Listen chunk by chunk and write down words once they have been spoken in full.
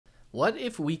What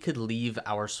if we could leave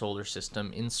our solar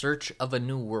system in search of a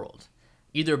new world,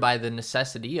 either by the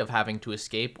necessity of having to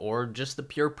escape or just the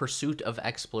pure pursuit of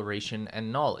exploration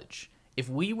and knowledge? If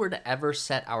we were to ever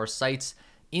set our sights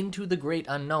into the great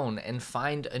unknown and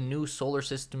find a new solar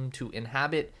system to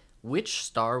inhabit, which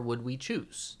star would we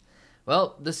choose?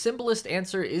 Well, the simplest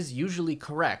answer is usually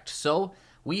correct, so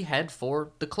we head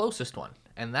for the closest one,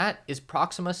 and that is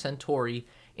Proxima Centauri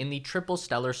in the triple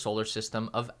stellar solar system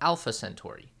of Alpha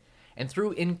Centauri. And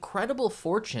through incredible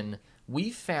fortune,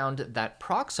 we found that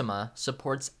Proxima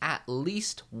supports at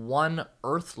least one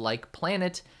Earth-like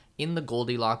planet in the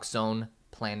Goldilocks zone,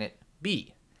 planet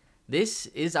B. This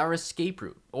is our escape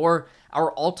route, or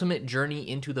our ultimate journey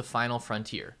into the final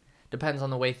frontier. Depends on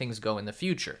the way things go in the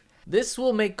future. This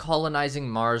will make colonizing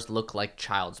Mars look like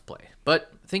child's play,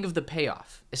 but think of the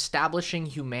payoff. Establishing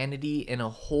humanity in a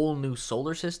whole new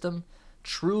solar system,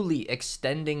 truly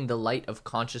extending the light of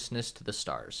consciousness to the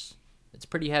stars. It's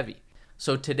pretty heavy.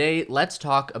 So today, let's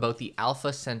talk about the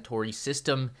Alpha Centauri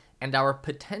system and our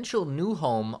potential new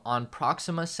home on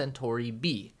Proxima Centauri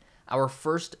B, our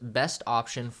first best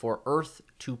option for Earth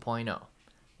 2.0.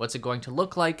 What's it going to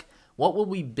look like? What will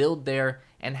we build there?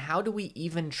 And how do we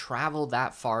even travel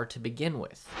that far to begin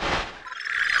with?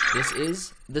 This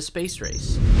is the space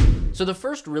race. So the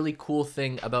first really cool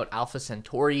thing about Alpha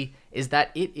Centauri is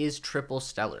that it is triple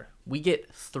stellar. We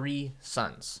get 3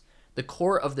 suns. The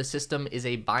core of the system is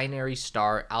a binary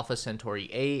star, Alpha Centauri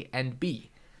A and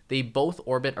B. They both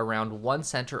orbit around one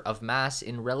center of mass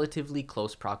in relatively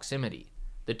close proximity.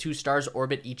 The 2 stars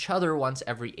orbit each other once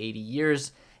every 80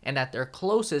 years, and at their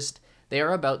closest, they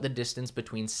are about the distance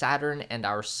between Saturn and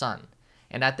our Sun.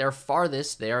 And at their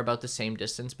farthest, they are about the same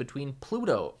distance between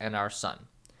Pluto and our Sun.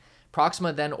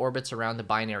 Proxima then orbits around the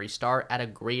binary star at a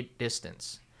great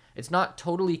distance. It's not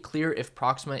totally clear if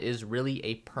Proxima is really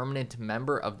a permanent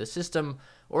member of the system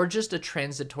or just a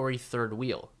transitory third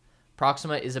wheel.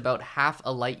 Proxima is about half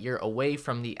a light year away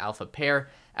from the Alpha pair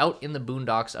out in the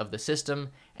boondocks of the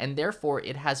system, and therefore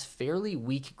it has fairly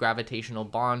weak gravitational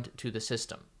bond to the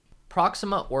system.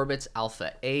 Proxima orbits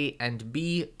Alpha A and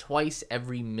B twice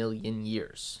every million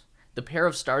years. The pair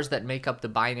of stars that make up the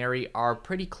binary are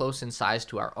pretty close in size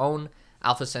to our own.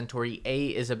 Alpha Centauri A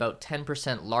is about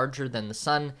 10% larger than the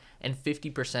Sun and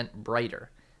 50%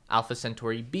 brighter. Alpha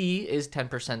Centauri B is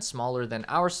 10% smaller than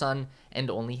our Sun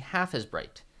and only half as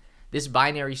bright. This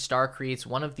binary star creates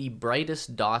one of the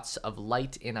brightest dots of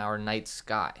light in our night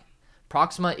sky.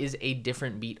 Proxima is a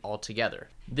different beat altogether.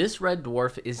 This red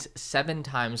dwarf is 7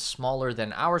 times smaller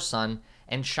than our Sun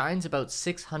and shines about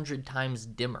 600 times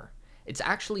dimmer. It's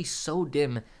actually so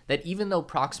dim that even though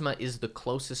Proxima is the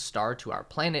closest star to our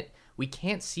planet, we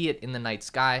can't see it in the night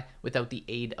sky without the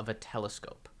aid of a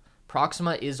telescope.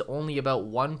 Proxima is only about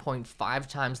 1.5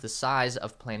 times the size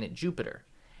of planet Jupiter.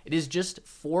 It is just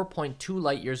 4.2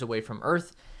 light years away from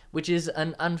Earth, which is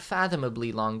an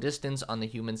unfathomably long distance on the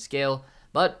human scale,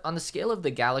 but on the scale of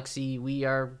the galaxy, we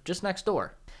are just next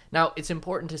door. Now, it's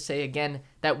important to say again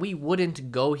that we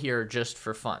wouldn't go here just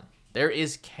for fun. There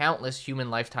is countless human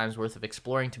lifetimes worth of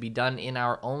exploring to be done in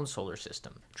our own solar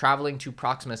system. Traveling to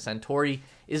Proxima Centauri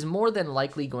is more than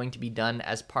likely going to be done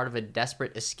as part of a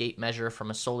desperate escape measure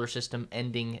from a solar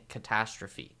system-ending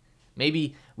catastrophe.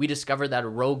 Maybe we discover that a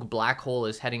rogue black hole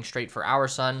is heading straight for our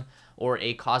sun, or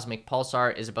a cosmic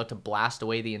pulsar is about to blast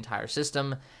away the entire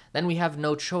system. Then we have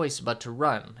no choice but to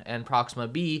run, and Proxima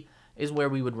B is where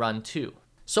we would run to.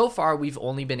 So far, we've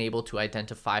only been able to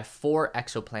identify 4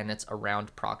 exoplanets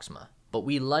around Proxima, but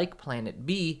we like planet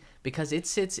B because it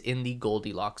sits in the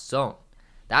Goldilocks zone.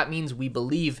 That means we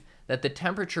believe that the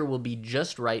temperature will be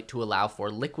just right to allow for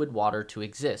liquid water to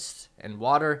exist, and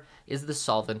water is the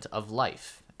solvent of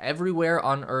life. Everywhere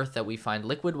on Earth that we find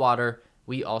liquid water,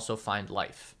 we also find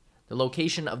life. The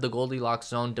location of the Goldilocks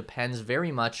zone depends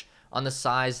very much on the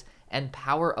size and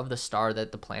power of the star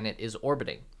that the planet is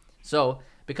orbiting. So,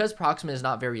 because Proxima is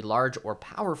not very large or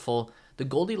powerful, the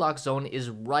Goldilocks zone is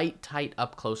right tight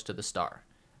up close to the star.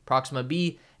 Proxima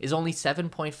B is only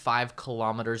 7.5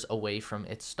 kilometers away from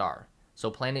its star.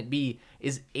 So planet B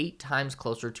is 8 times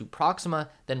closer to Proxima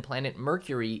than planet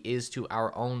Mercury is to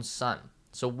our own sun.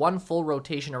 So one full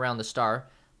rotation around the star,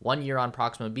 1 year on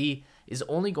Proxima B, is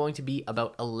only going to be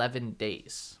about 11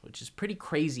 days, which is pretty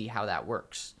crazy how that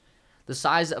works. The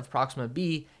size of Proxima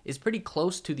B is pretty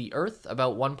close to the Earth,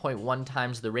 about 1.1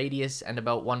 times the radius and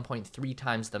about 1.3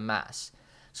 times the mass.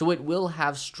 So it will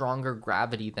have stronger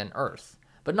gravity than Earth,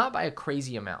 but not by a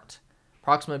crazy amount.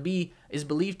 Proxima B is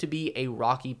believed to be a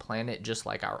rocky planet just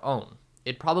like our own.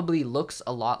 It probably looks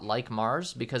a lot like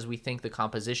Mars because we think the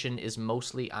composition is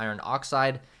mostly iron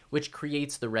oxide, which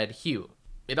creates the red hue.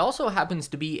 It also happens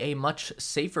to be a much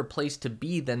safer place to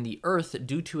be than the Earth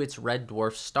due to its red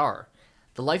dwarf star.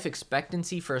 The life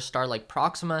expectancy for a star like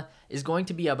Proxima is going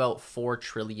to be about 4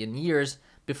 trillion years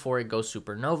before it goes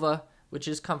supernova, which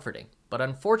is comforting. But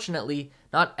unfortunately,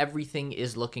 not everything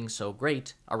is looking so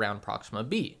great around Proxima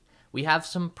B. We have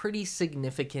some pretty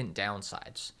significant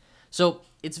downsides. So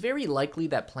it's very likely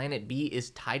that planet B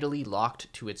is tidally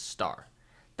locked to its star.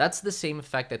 That's the same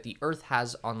effect that the Earth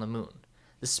has on the moon.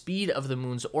 The speed of the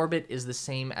moon's orbit is the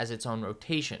same as its own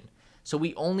rotation, so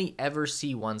we only ever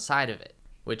see one side of it,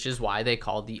 which is why they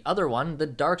call the other one the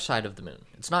dark side of the moon.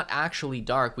 It's not actually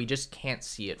dark, we just can't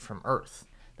see it from Earth.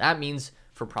 That means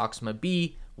for Proxima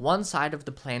B, one side of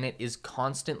the planet is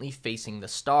constantly facing the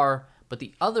star, but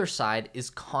the other side is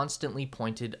constantly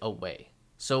pointed away.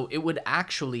 So it would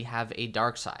actually have a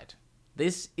dark side.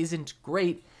 This isn't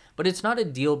great, but it's not a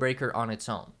deal breaker on its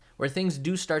own. Where things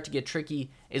do start to get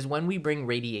tricky is when we bring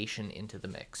radiation into the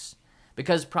mix.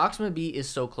 Because Proxima B is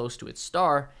so close to its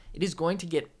star, it is going to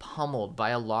get pummeled by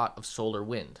a lot of solar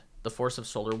wind. The force of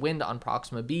solar wind on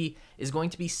Proxima B is going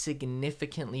to be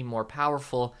significantly more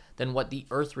powerful than what the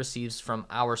Earth receives from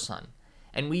our sun.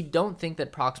 And we don't think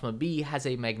that Proxima B has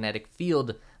a magnetic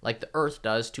field like the Earth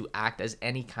does to act as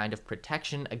any kind of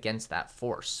protection against that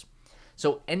force.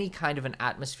 So any kind of an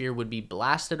atmosphere would be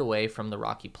blasted away from the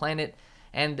rocky planet,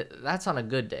 and that's on a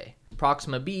good day.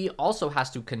 Proxima B also has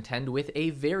to contend with a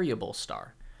variable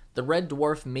star. The red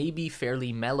dwarf may be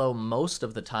fairly mellow most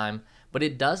of the time, but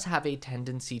it does have a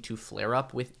tendency to flare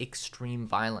up with extreme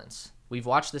violence. We've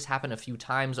watched this happen a few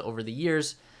times over the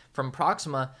years from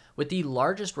Proxima, with the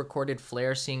largest recorded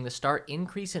flare seeing the star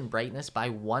increase in brightness by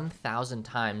 1,000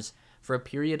 times for a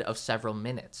period of several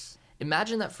minutes.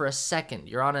 Imagine that for a second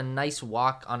you're on a nice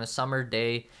walk on a summer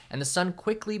day and the sun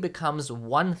quickly becomes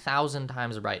 1,000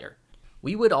 times brighter.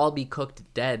 We would all be cooked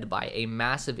dead by a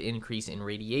massive increase in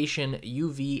radiation,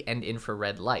 UV, and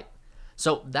infrared light.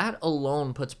 So that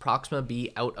alone puts Proxima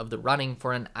B out of the running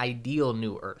for an ideal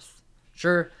new Earth.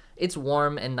 Sure, it's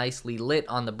warm and nicely lit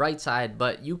on the bright side,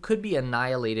 but you could be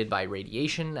annihilated by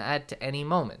radiation at any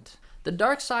moment. The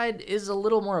dark side is a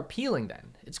little more appealing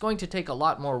then. It's going to take a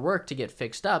lot more work to get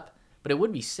fixed up, but it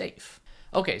would be safe.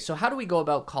 Okay, so how do we go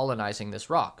about colonizing this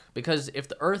rock? Because if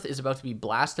the Earth is about to be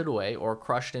blasted away or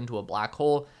crushed into a black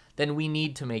hole, then we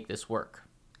need to make this work.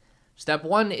 Step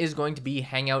 1 is going to be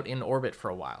hang out in orbit for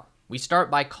a while. We start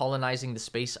by colonizing the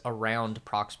space around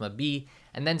Proxima B,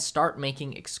 and then start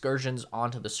making excursions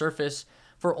onto the surface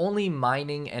for only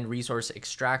mining and resource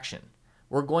extraction.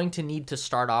 We're going to need to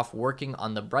start off working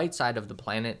on the bright side of the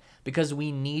planet because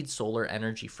we need solar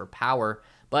energy for power,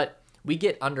 but we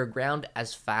get underground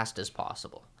as fast as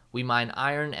possible. We mine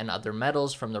iron and other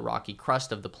metals from the rocky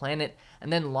crust of the planet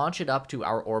and then launch it up to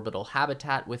our orbital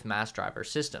habitat with mass driver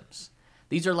systems.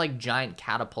 These are like giant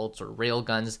catapults or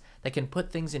railguns that can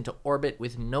put things into orbit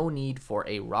with no need for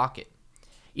a rocket.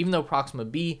 Even though Proxima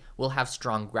B will have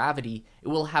strong gravity, it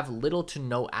will have little to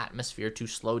no atmosphere to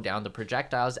slow down the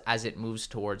projectiles as it moves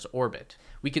towards orbit.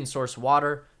 We can source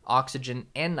water, oxygen,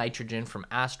 and nitrogen from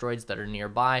asteroids that are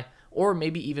nearby, or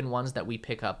maybe even ones that we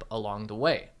pick up along the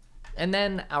way. And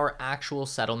then our actual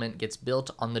settlement gets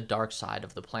built on the dark side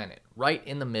of the planet, right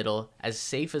in the middle, as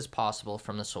safe as possible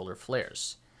from the solar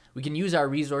flares. We can use our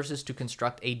resources to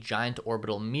construct a giant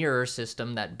orbital mirror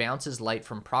system that bounces light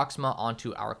from Proxima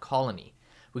onto our colony.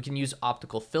 We can use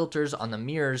optical filters on the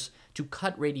mirrors to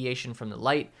cut radiation from the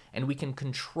light, and we can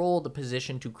control the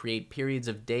position to create periods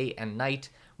of day and night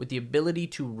with the ability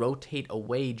to rotate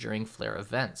away during flare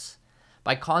events.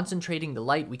 By concentrating the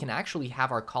light, we can actually have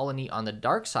our colony on the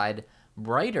dark side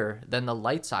brighter than the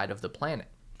light side of the planet.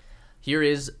 Here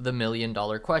is the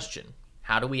million-dollar question.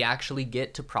 How do we actually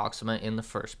get to Proxima in the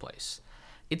first place?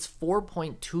 It's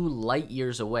 4.2 light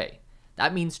years away.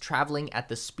 That means traveling at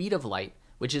the speed of light,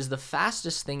 which is the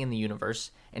fastest thing in the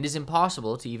universe and is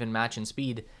impossible to even match in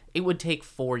speed. It would take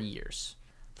 4 years.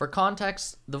 For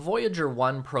context, the Voyager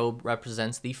 1 probe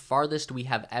represents the farthest we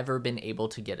have ever been able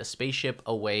to get a spaceship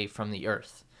away from the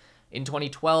Earth. In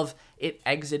 2012, it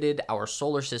exited our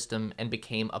solar system and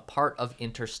became a part of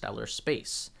interstellar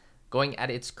space. Going at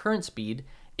its current speed,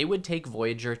 it would take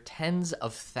Voyager tens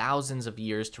of thousands of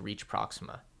years to reach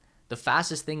Proxima. The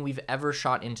fastest thing we've ever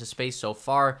shot into space so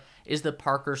far is the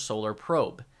Parker Solar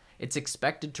Probe. It's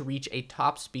expected to reach a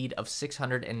top speed of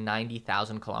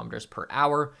 690,000 kilometers per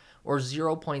hour, or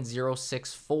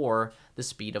 0.064 the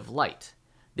speed of light.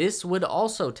 This would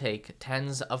also take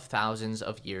tens of thousands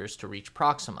of years to reach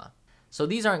Proxima. So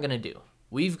these aren't going to do.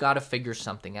 We've got to figure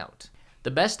something out.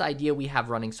 The best idea we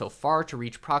have running so far to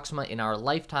reach Proxima in our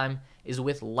lifetime is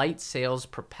with light sails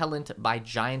propellant by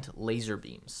giant laser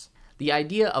beams. The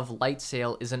idea of light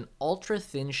sail is an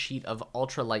ultra-thin sheet of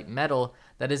ultralight metal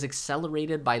that is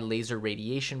accelerated by laser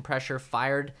radiation pressure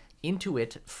fired into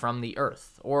it from the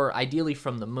Earth, or ideally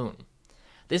from the Moon.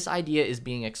 This idea is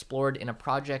being explored in a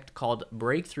project called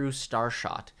Breakthrough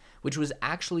Starshot, which was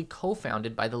actually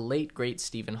co-founded by the late great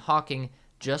Stephen Hawking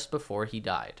just before he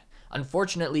died.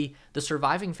 Unfortunately, the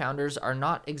surviving founders are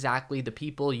not exactly the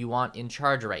people you want in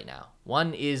charge right now.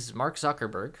 One is Mark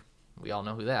Zuckerberg, we all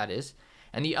know who that is,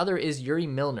 and the other is Yuri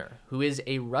Milner, who is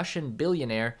a Russian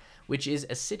billionaire, which is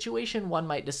a situation one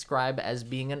might describe as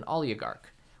being an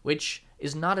oligarch, which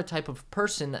is not a type of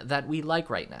person that we like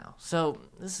right now. So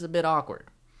this is a bit awkward.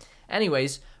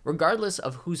 Anyways, regardless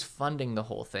of who's funding the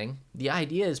whole thing, the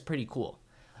idea is pretty cool.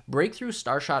 Breakthrough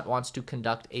Starshot wants to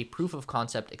conduct a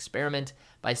proof-of-concept experiment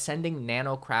by sending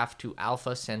nanocraft to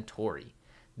Alpha Centauri.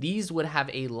 These would have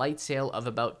a light sail of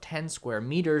about 10 square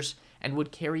meters and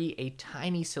would carry a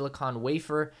tiny silicon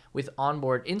wafer with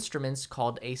onboard instruments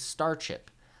called a star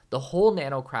chip. The whole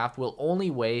nanocraft will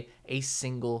only weigh a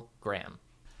single gram.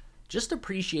 Just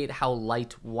appreciate how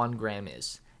light 1 gram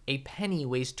is. A penny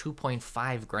weighs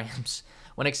 2.5 grams.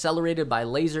 When accelerated by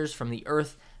lasers from the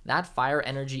Earth that fire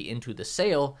energy into the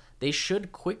sail, they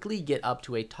should quickly get up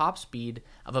to a top speed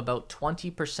of about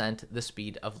 20% the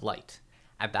speed of light.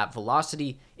 At that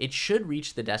velocity, it should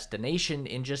reach the destination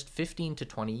in just 15 to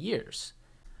 20 years.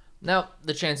 Now,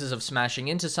 the chances of smashing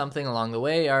into something along the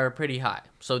way are pretty high,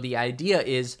 so the idea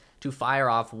is to fire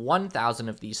off 1,000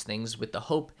 of these things with the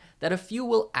hope that a few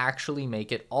will actually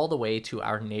make it all the way to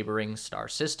our neighboring star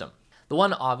system. The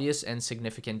one obvious and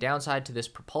significant downside to this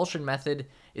propulsion method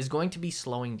is going to be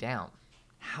slowing down.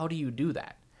 How do you do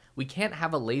that? We can't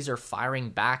have a laser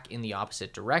firing back in the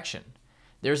opposite direction.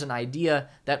 There's an idea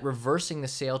that reversing the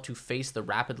sail to face the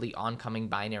rapidly oncoming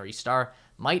binary star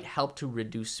might help to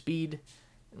reduce speed.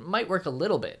 It might work a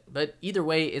little bit, but either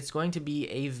way, it's going to be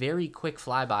a very quick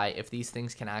flyby if these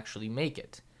things can actually make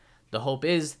it. The hope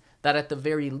is that at the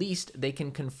very least, they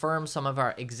can confirm some of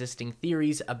our existing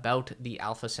theories about the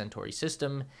Alpha Centauri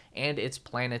system and its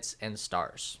planets and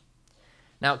stars.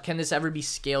 Now, can this ever be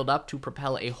scaled up to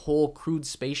propel a whole crewed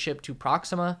spaceship to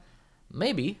Proxima?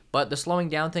 Maybe, but the slowing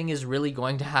down thing is really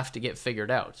going to have to get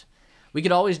figured out. We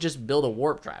could always just build a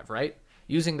warp drive, right?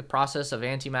 Using the process of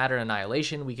antimatter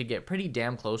annihilation, we could get pretty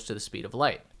damn close to the speed of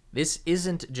light. This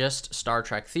isn't just Star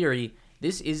Trek theory,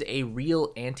 this is a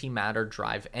real antimatter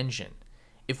drive engine.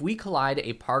 If we collide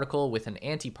a particle with an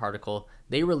antiparticle,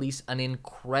 they release an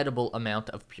incredible amount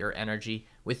of pure energy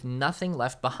with nothing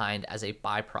left behind as a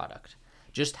byproduct.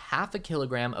 Just half a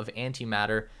kilogram of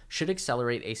antimatter should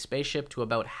accelerate a spaceship to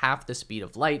about half the speed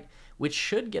of light, which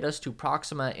should get us to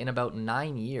Proxima in about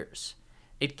 9 years.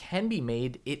 It can be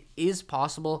made, it is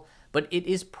possible, but it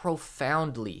is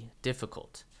profoundly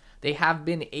difficult. They have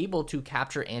been able to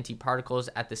capture antiparticles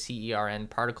at the CERN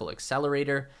particle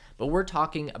accelerator, but we're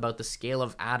talking about the scale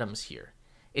of atoms here.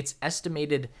 It's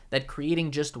estimated that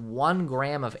creating just 1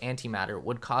 gram of antimatter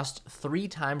would cost 3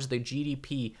 times the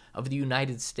GDP of the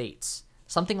United States,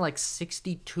 something like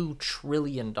 $62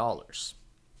 trillion.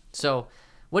 So,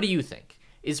 what do you think?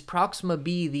 Is Proxima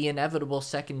B the inevitable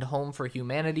second home for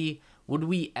humanity? Would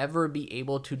we ever be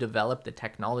able to develop the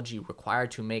technology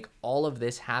required to make all of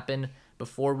this happen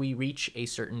before we reach a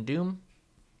certain doom?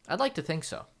 I'd like to think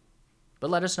so, but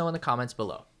let us know in the comments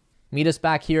below. Meet us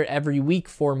back here every week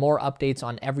for more updates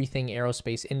on everything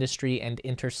aerospace industry and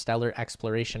interstellar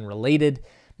exploration related.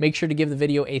 Make sure to give the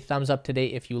video a thumbs up today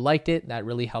if you liked it. That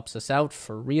really helps us out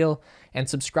for real. And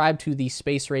subscribe to the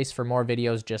Space Race for more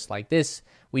videos just like this.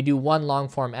 We do 1 long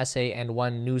form essay and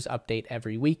 1 news update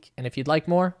every week. And if you'd like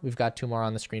more, we've got 2 more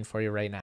on the screen for you right now.